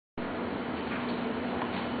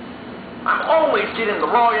I'm always getting the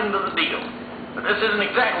raw end of the deal. But this isn't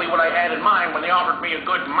exactly what I had in mind when they offered me a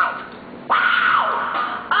good mount. Wow!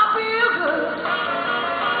 I feel good.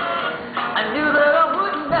 I knew that I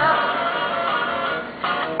wouldn't have.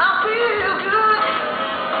 I feel good.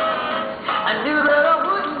 I knew that I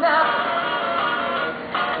wouldn't have.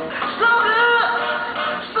 So good.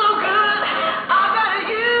 So good. I got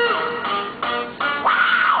you.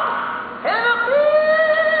 Wow! And I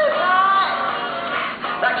feel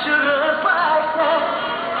like sugar and spice.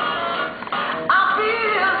 I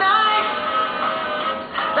feel nice,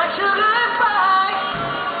 like sugar and spice.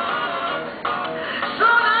 So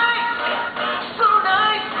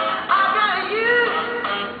nice, I got you.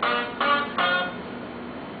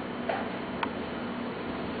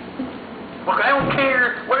 Look, I don't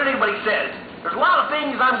care what anybody says. There's a lot of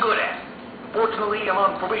things I'm good at. Fortunately, I'm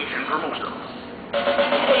on probation for most of them.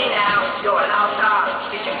 Hey now, you're an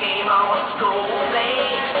all-star. Get your game on, go play.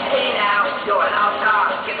 Hey now, you're an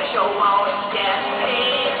all-star. Get the show on, yeah.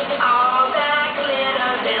 Hey, all that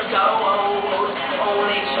glitters is gold.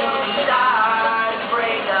 Only shooting stars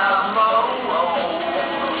break the mold.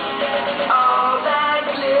 All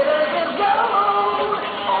that glitters is gold.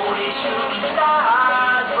 Only shooting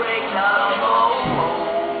stars break the mold.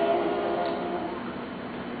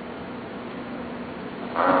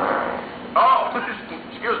 Oh,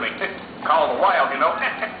 excuse me. Call the wild, you know.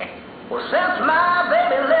 Well, since my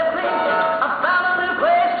baby left me, I found a new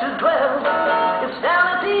place to dwell. It's down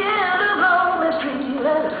at the end of Lonely Street,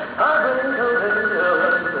 and heartbreak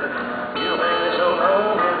over. You make me so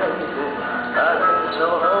lonely, baby. I get so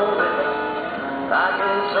lonely. I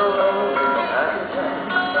get so lonely. I get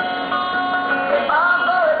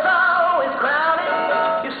although it's always crowded,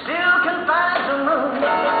 you still can find some room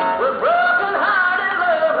where broken-hearted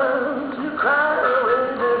lovers you cry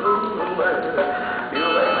away the blue. You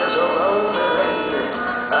make me so lonely, baby.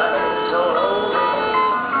 I get so lonely.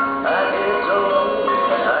 I get so lonely.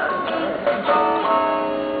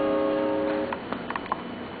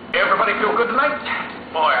 Everybody feel good tonight?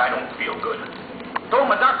 Boy, I don't feel good. Told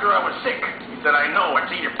my doctor I was sick. He said, I know, I'd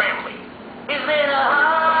see your family. It's been a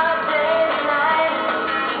hard day tonight,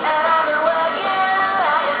 and I've been working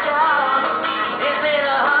like a dog. It's been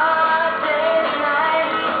a hard day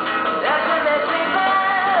tonight, that's when they treat me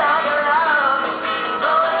like a dog.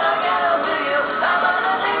 But when I get home to you, I'm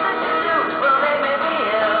gonna think that you do will make me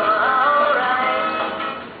feel alright.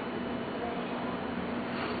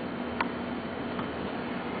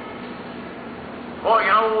 Boy,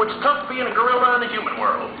 you know, it's tough being a gorilla in the human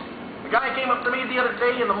world. The guy came up to me the other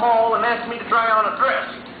day in the mall and asked me to try on a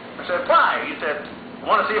dress. I said, why? He said, I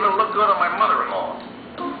want to see if it'll look good on my mother-in-law.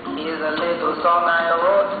 Here's a little song I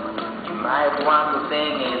wrote. You might want to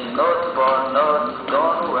sing it note for note.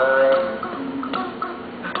 Don't worry.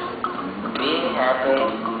 Be happy.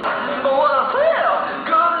 But what a thrill!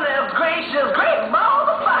 Goodness gracious, great balls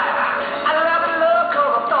of fire! I love you, love,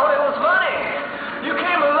 cause I thought it was funny. You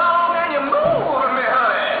came along and you moved with me,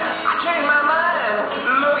 honey. I changed my mind,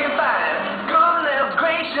 looking fine. Goodness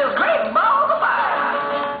gracious, great balls of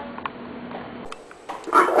fire!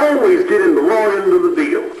 I'm always getting the raw end of the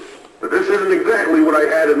deal. But this isn't exactly what I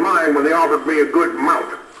had in mind when they offered me a good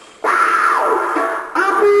mount. Wow! I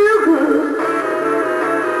feel good.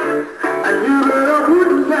 I knew that I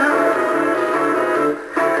wouldn't doubt.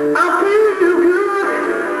 I feel good.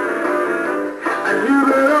 I knew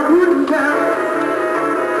that I wouldn't doubt.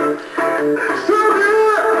 So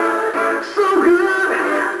good, so good,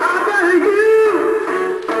 I got you.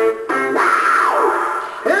 Wow!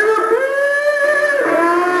 And I feel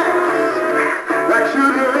like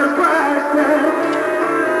sugar and spice.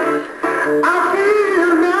 I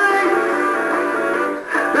feel nice,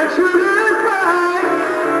 like sugar and spice.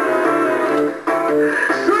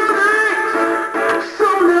 So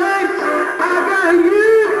nice, I got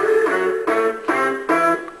you.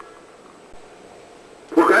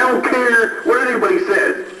 Look, I don't care what anybody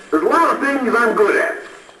says. There's a lot of things I'm good at.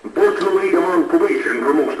 Unfortunately, I'm on probation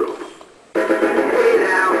for most of them. Hey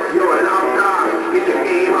now, you're an all-star. Get your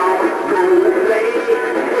game on, go play.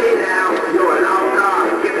 Hey now, you're an all-star.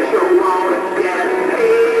 Get the show on, yeah.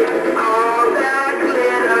 Hey, all that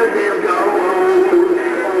glitters is gold.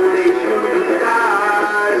 Only shooting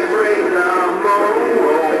stars break the mold.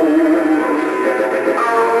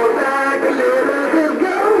 All that glitters is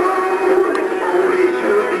gold. Only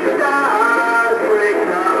shooting stars break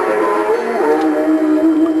the mold.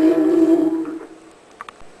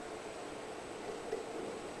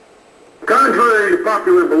 Contrary to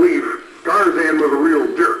popular belief, Tarzan was a real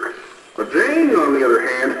jerk. But Jane, on the other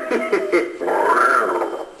hand,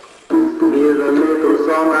 Here's a little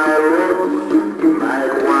song I wrote.